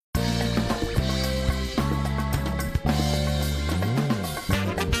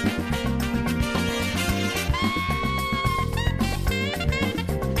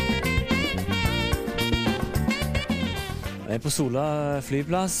på Sola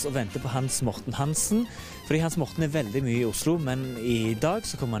flyplass og venter på Morten Hansen. Fordi Morten veldig mye i Oslo, men i dag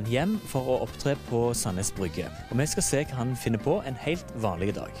så kommer han hjem for å opptre på Sandnes Brygge. Og vi skal se hva han finner på en helt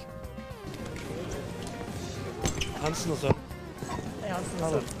vanlig dag. Hansen og sønn. Hei, Hansen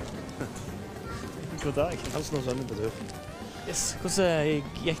og sønn. God dag. Hansen og sønn på tur. Yes. Hvordan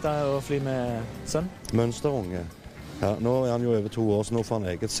gikk det å fly med sønn? Mønsterunge. Ja, nå han jo over 2 år, så nå får han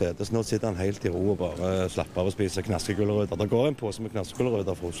eget sete. Så nå sitter han helt i ro og bare slapper av og spiser knaskegullerøtter. Det går en pose med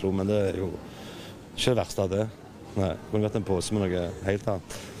knaskegullerøtter fra Oslo, men det jo ikke det verste av det. Nei, det kunne vært en pose med noe helt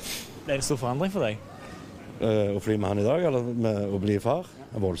annet. Det en stor forandring for deg? Å fly med han i dag, eller med å bli far?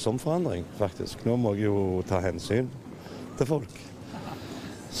 En voldsom forandring, faktisk. Nå må jeg jo ta hensyn til folk.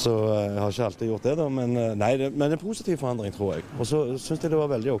 Så jeg har ikke alltid gjort det da, men en positiv forandring, tror jeg. Og så synes jeg det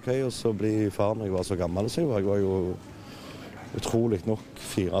var veldig ok å bli far når jeg var så gammel som jeg var. Jeg var jo utrolig nok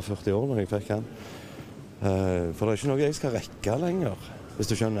 44 år når jeg fikk han. For det er ikke noe jeg skal rekke lenger,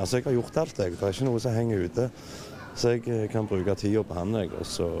 hvis du skjønner. Altså, jeg har gjort alt, jeg. Det er ikke noe som henger ute. Så jeg kan bruke tiden på han, jeg, og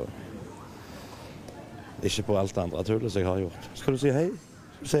så ikke på alt det andre tullet som jeg har gjort. Skal du si hei?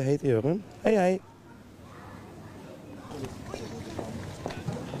 Skal du si hei til Jørgen? Hei, hei!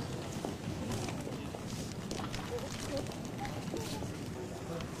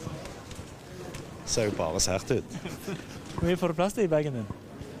 Ser jo bare sært ut. Hvor mye får du plass til i bagen din?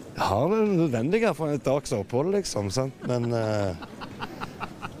 Jeg har det nødvendige for et dags opphold, liksom, sant? Men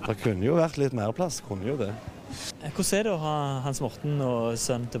det kunne jo vært litt mer plass, kunne jo det. Hvordan det å ha Morten og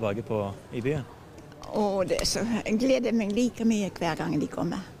sønn tilbake i byen? Jeg gleder meg like mye hver gang de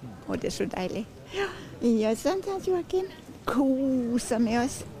kommer. Og det er så deilig. Ja, sant, Joakim? Koser med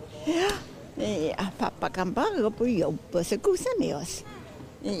oss. Ja, pappa kan bare gå på jobb og så koser med oss.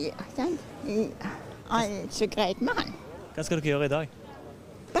 Ja, sant? Ja. Alt så greit med han. Hva skal dere gjøre i dag?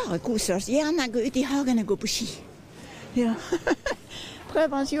 Bare kose oss. Gjerne gå ut i hagen og gå på ski. Ja.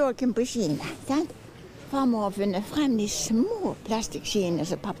 Prøver hans Joakim på skiene, sant? Farmor har funnet frem de små plastikkskiene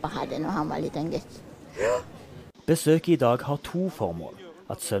som pappa hadde når han var liten gutt. Besøket i dag har 2 formål.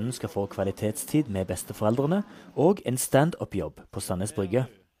 At sønnen skal få kvalitetstid med besteforeldrene, og en stand-up-jobb på Sandnes Brygge.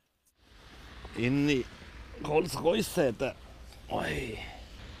 Inn i Rolls-Royce-setet. Oi.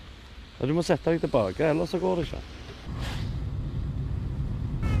 Du må sette deg tilbake, ellers så går det ikke.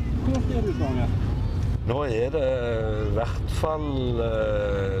 Hvor er du snart med? Nå er det i hvert fall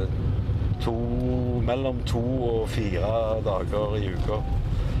mellom 2 og 4 dager i uka.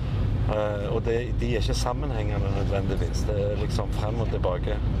 Og de er ikke sammenhengende nødvendigvis. Det er liksom frem og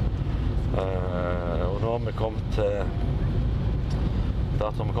tilbake. Og nå har vi kommet til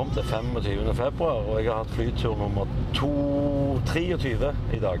 25. februar, og jeg har hatt flytur nummer 23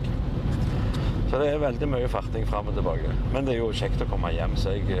 i dag. Så det er veldig mye farting frem og tilbake. Men det er jo kjekt å komme hjem,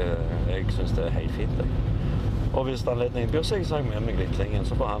 så jeg synes det er helt fint. Og hvis anledningen byr seg, så har jeg med meg littlingen,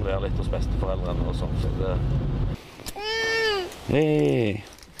 så får han være litt hos besteforeldrene og sånn. Så det... Hei!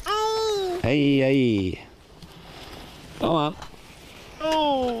 Hei, hei! Kom an!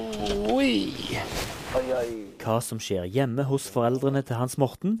 Oi! Oi, oi! Hva som skjer hjemme hos foreldrene til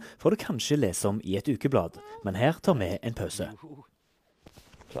Morten, får du kanskje lese om i et ukeblad. Men her tar vi en pause.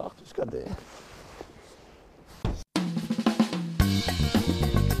 Klart du skal det.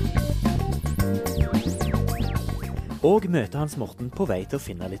 Og møter Morten på vei til å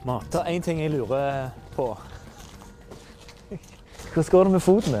finne litt mat. Det er en ting jeg lurer på. Hvordan går det med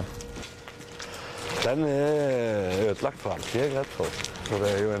foten din? Den er ødelagt for alltid, jeg er redd for. Så det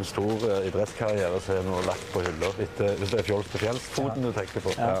er jo en stor idrettskarriere som er nå lagt på hyller. Hvis det er fjols til fjells, foten du tenker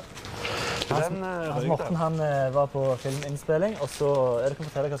på. Ja. Morten han var på filminnspilling, og så kan du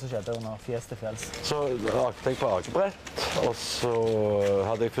fortelle hva som skjedde under fjes til fjells. Så rakte jeg på akebrett, og så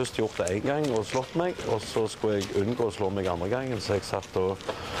hadde jeg først gjort det en gang og slått meg, og så skulle jeg unngå å slå meg andre gangen, så jeg satt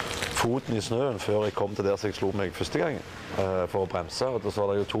foten i snøen før jeg kom til der jeg slo meg første gangen for å bremse. Og så var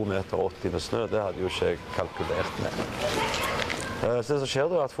det jo 2,80 meter med snø, det hadde jo ikke jeg kalkulert med. Så det som skjer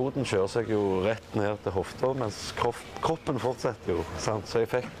da er at foten kjører seg jo rett ned til hofta, mens kroppen fortsetter jo. Sant? Så jeg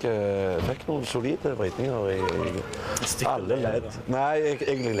fikk noen solide vridninger i alle ledd. Nei,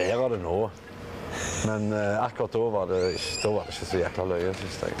 jeg ler av det nå. Men akkurat da var det ikke så jækla løye,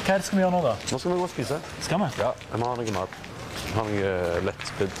 synes jeg. Hva skal vi gjøre nå da? Nå skal vi gå og spise. Skal vi? Ja, jeg må ha noe mat. Jeg må ha noe lett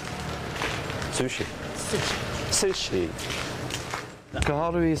spydd. Sushi. Sushi. Hva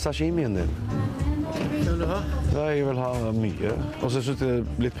har du i sashimien din? Hva vil du ha? Ja, jeg vil ha mye. Og så synes jeg det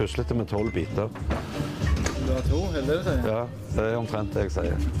er litt puslete med 12 biter. Du har 2, eller det du sier? Ja, det er omtrent det jeg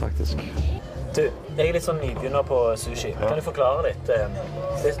sier, faktisk. Du, jeg er litt sånn nybegynner på sushi. Kan du forklare litt?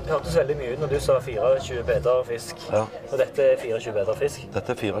 Det hørtes veldig mye ut når du sa 24 beder fisk. Ja. Og dette er 24 beder fisk.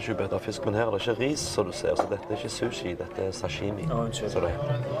 Dette er 24 beder fisk, men her er det ikke ris, som du ser. Så dette er ikke sushi, dette er sashimi. Unnskyld. Så det.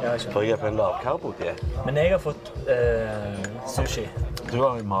 Ja, For jeg er på en lavkarbo-diett. Men jeg har fått sushi. Du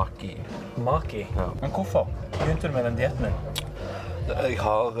har maki. Maki? Ja. Men hvorfor begynte du med den dietten din? Jeg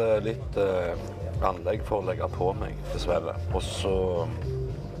har litt anlegg for å legge på meg, dessverre. Og så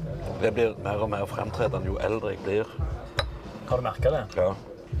det blir mer og mer fremtredende jo eldre jeg blir. Har du merket det? Ja.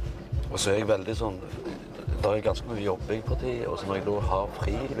 Og så er jeg veldig sånn, det er ganske mye jobbing på tid, og så når jeg da har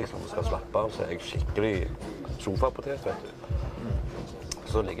fri, liksom, skal slappe av, så er jeg skikkelig sofapotet, vet du.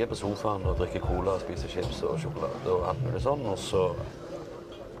 Så ligger jeg på sofaen og drikker cola, spiser chips og sjokolade og alt mulig sånn, og så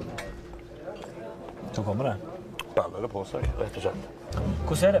kommer det. Baller det på seg, rett og slett.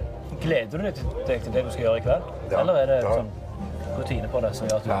 Hvordan er det? Gleder du deg til det du skal gjøre i kveld? Ja. Eller er det sånn rutine på det som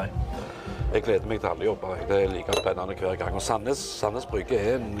gjør at du... Nei. Jeg gleder meg til alle jobber. Det er like spennende hver gang. Og Sandnes Brygge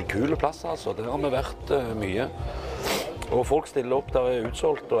er en kul plass, altså. Der har vi vært mye. Og folk stiller opp, der er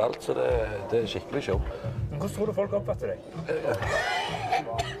utsolgt og alt, så det er skikkelig show. Men hvordan tror du folk oppfatter deg?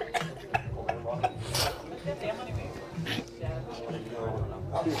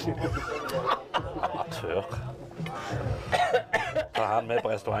 Amatør. Så han med på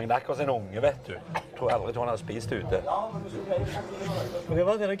restauranten. Det er akkurat en unge, vet du. Jeg tror aldri han hadde spist ute. Og det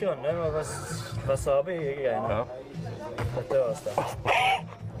var det grønne wasabi-greiene. Ja. Dette var det.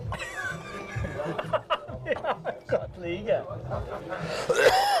 Ja, godt like.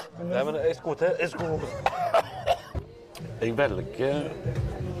 Nei, men jeg skulle Jeg velger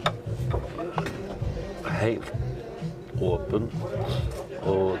helt åpent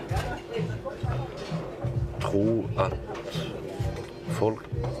og tro at folk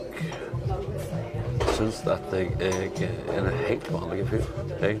synes at jeg er en helt vanlig fyr,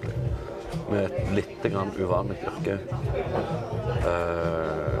 egentlig. Med et litt grann uvanlig yrke.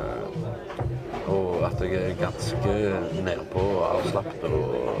 Og at jeg er ganske nedpå og avslappet og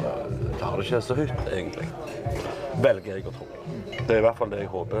tar det ikke så høyt, egentlig. Velger jeg å tro. Det er i hvert fall det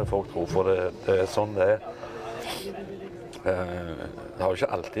jeg håper folk tror, for det er sånn det er. Det har jo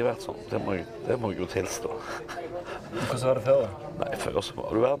ikke alltid vært sånn, det må jeg jo tilstå. Hvordan var det før? Nei, før så var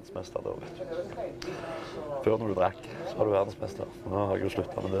du verdensmester da, vet du. Før når du drakk, så var du verdensmester. Nå har jeg jo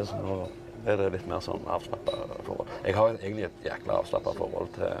sluttet med det, så nå er det litt mer sånn avslappet forhold. Jeg har egentlig et jækla avslappet forhold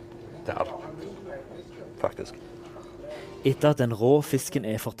til alt, faktisk. Etter at den rå fisken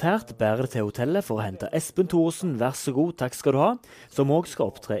er fortært, bærer det til hotellet for å hente Espen Thoresen, vær så god, takk skal du ha, som også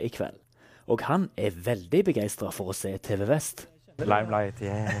skal opptre i kveld. Og han er veldig begeistret for å se TV Vest. Limelight,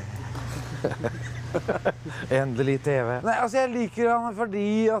 yeah. Endelig TV. Nei, altså jeg liker han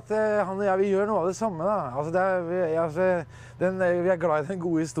fordi at han og jeg, vi gjør noe av det samme da. Altså vi er glad i den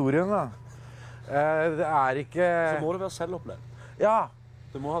gode historien da. Det er ikke... Så må det være selvopplevd. Ja.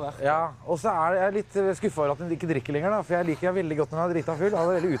 Det må ha vært. Ja, og så er jeg litt skuffet over at han ikke drikker lenger da, for jeg liker veldig godt når han er drita full. Han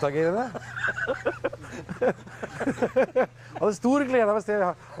er veldig utagerende. Han hadde stor glede av å se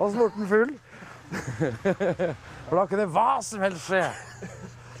oss Morten full. For da kunne hva som helst skje.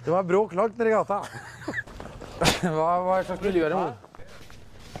 Det var bråk langt nede i gata. Hva slags miljø er det?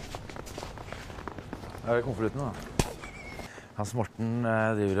 Det er konvolutten da. Hans Morten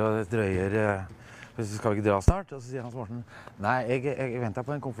driver og drøyer. Skal vi ikke dra snart? Og så sier Hans Morten, nei, jeg venter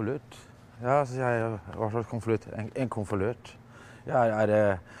på en konvolutt. Ja, så sier jeg, hva slags konvolutt? En konvolutt. Ja, er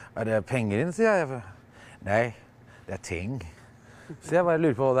det penger inn, sier jeg. Nei, det er ting. Så jeg bare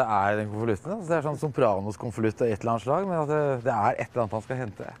lurer på hva det er i den konvolutten. Så det er sånn Sopranos-konvolutt av et eller annet slag, men at det er et eller annet han skal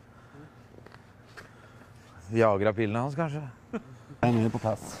hente. Viagra-pillene hans, kanskje. Den er på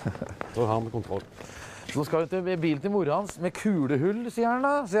plass. Da har vi kontroll. Så nå skal vi til bilen til mora hans med kulehull, sier han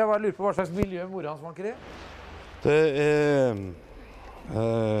da. Så jeg bare lurer på hva slags miljø mora hans vanker i. Det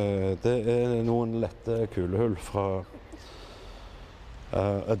er noen lette kulehull fra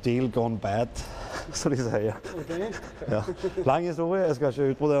A Deal Gone Bad, som de sier. Okay. Ja. Lang historie, jeg skal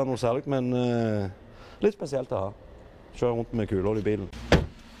ikke utbrodere noe særlig, men litt spesielt å ha. Kjøre rundt med kulehull i bilen.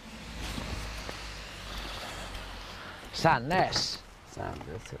 Sandnes.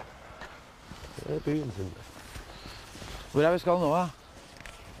 Sandnes, ja. Det er byen sin. Hvor er vi skal nå, da?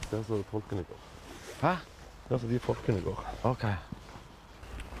 Der så folkene går. Hæ? Der så de folkene går. Ok.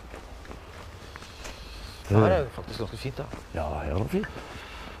 Her er det faktisk ganske fint, da. Ja, her er det fint.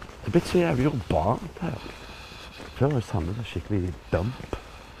 Det er blitt så jævlig urbant her. Før var Sandnes skikkelig dump.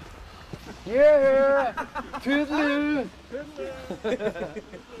 Yeah! Tudelu!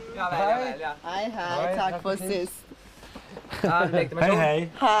 Hei, takk for sist. Hei.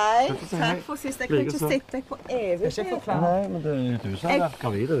 Hei, takk for sist. Jeg kan ikke sitte deg på evig. Nei, men det er du som har vært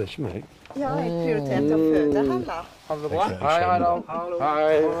gravid, det er ikke meg. Ja, jeg prioriterte å føde heller. Ha det bra. Hei, Harald.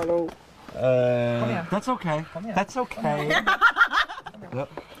 Hei. That's okay. That's okay. Ja.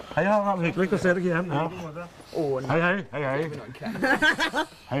 Hei, Harald. Hyggelig å se deg igjen. Ja. Hei, hei. Hei, hei.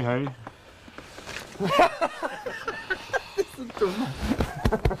 Hei, hei.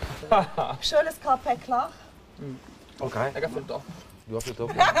 Kjøleskapet er klar. Ok. Jeg har fulgt opp. Du har fulgt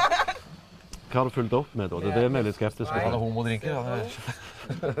opp? Hva har du fulgt opp med da? Det er det vi er litt skeptiske Han til. er homodrinker.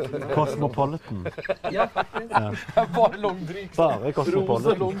 Cosmopolitan. Ja, faktisk. Bare longdrink. Bare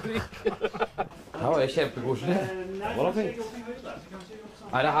Cosmopolitan. longdrink. Det var jo kjempekoselig. Det var da fint.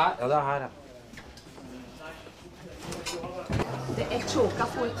 Er det her? Ja, det er her, ja. Det er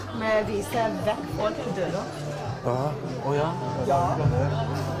tjåkafullt. Vi viser vekk folk på døra. Ja.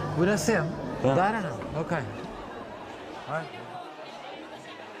 Hvor er scenen? Der er den. Ok. Hei.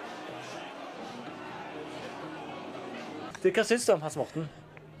 Hva synes du om Hans Morten?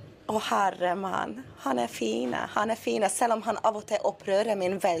 Å, herre mann, han er fin, selv om han av og til opprører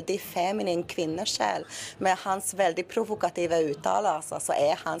min veldig feminin kvinnesjel med hans veldig provokative uttalelser, så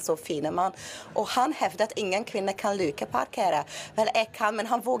er han så fine mann. Og han hevder at ingen kvinner kan lukeparkere. Vel, jeg kan, men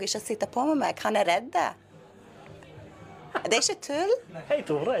han våger ikke sitte på med meg, han er redd. Det er ikke tull. Jeg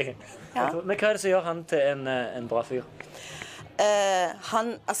tror det, jeg. Ja. Men hva er det som gjør han til en bra fyr?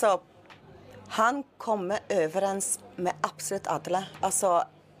 Han kommer overens med absolutt alle.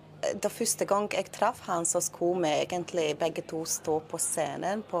 Da første gang jeg traff han, så skulle vi egentlig begge to stå på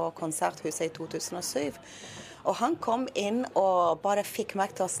scenen på Konserthuset i 2007. Og han kom inn og bare fikk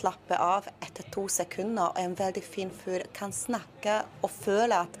meg til å slappe av etter 2 sekunder. Og en veldig fin fyr kan snakke og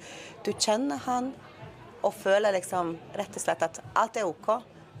føle at du kjenner han, og føler liksom rett og slett at alt er ok.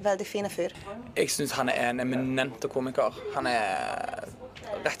 Veldig fine fyr. Jeg synes han er en eminent komiker. Han er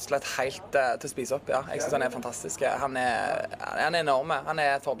rett og slett helt til å spise opp, ja. Jeg synes han er fantastisk. Han er enorme. Han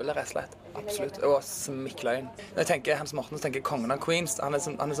er et forbilde, rett og slett. Absolutt. Og smikkløgn. Når jeg tenker Hans Morten, så tenker jeg kongen av Queens. Han er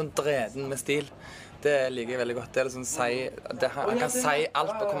sånn dreden med stil. Det liker jeg veldig godt. Det er liksom han kan si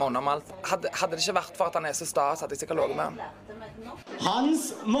alt og komme unna med alt. Hadde det ikke vært for at han er så sta, så hadde jeg sikkert låget med han.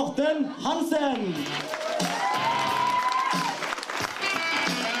 Hans Morten Hansen!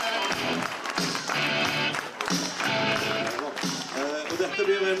 Dette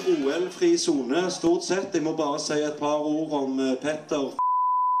blir en OL-fri zone, stort sett. Jeg må bare si et par ord om Petter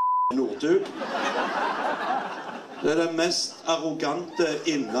Northug. Det er den mest arrogante,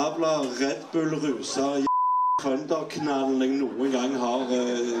 innavla, Red Bull-rusa trønderknallen jeg noen gang har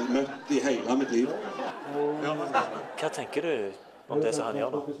møtt i hele mitt liv. Hva tenker du om det som han gjør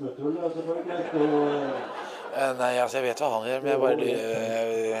nå? Nei, altså jeg vet hva han gjør, men jeg bare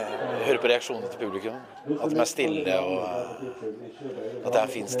hører på reaksjonene til publikum. At de er stille, og at det er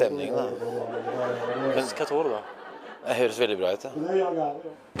en fin stemning, da. Men hva tror du da? Det høres veldig bra ut, ja.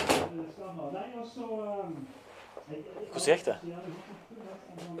 Hvordan gikk det?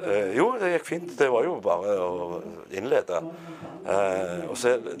 Jo, det gikk fint. Det var jo bare å innlede. Og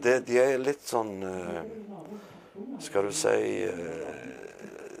så de er litt sånn, skal du si,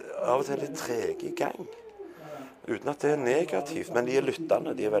 av og til litt trege i gang. Uten at det er negativt, men de er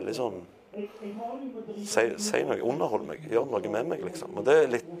lyttende. De er veldig sånn, si noe, underhold meg, gjør noe med meg, liksom. Og det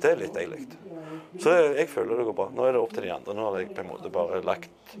er litt deilig. Så jeg føler det går bra. Nå er det opp til de andre. Nå har jeg på en måte bare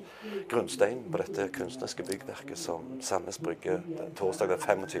lagt grunnstein på dette kunstneriske byggverket som Sandnes Brygge torsdag den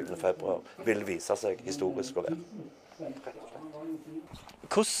 25. februar vil vise seg historisk å være.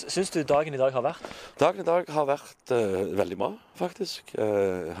 Hvordan synes du dagen i dag har vært? Dagen i dag har vært veldig bra, faktisk.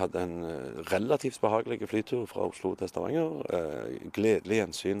 Jeg hadde en relativt behagelig flytur fra Oslo til Stavanger. Gledelig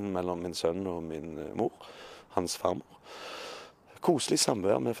gjensyn mellom min sønn og min mor, hans farmor. Koselig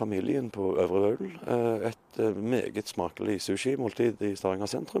samvær med familien på Øvre Vøl. Et meget smakelig sushi-måltid i Stavanger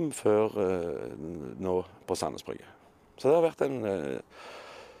sentrum før nå på Sandnes Brygge. Så det har vært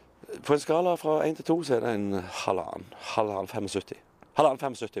på en skala fra 1 til 2 så er det en halvannen 75. Halvannen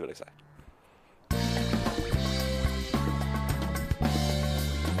 75 vil jeg si.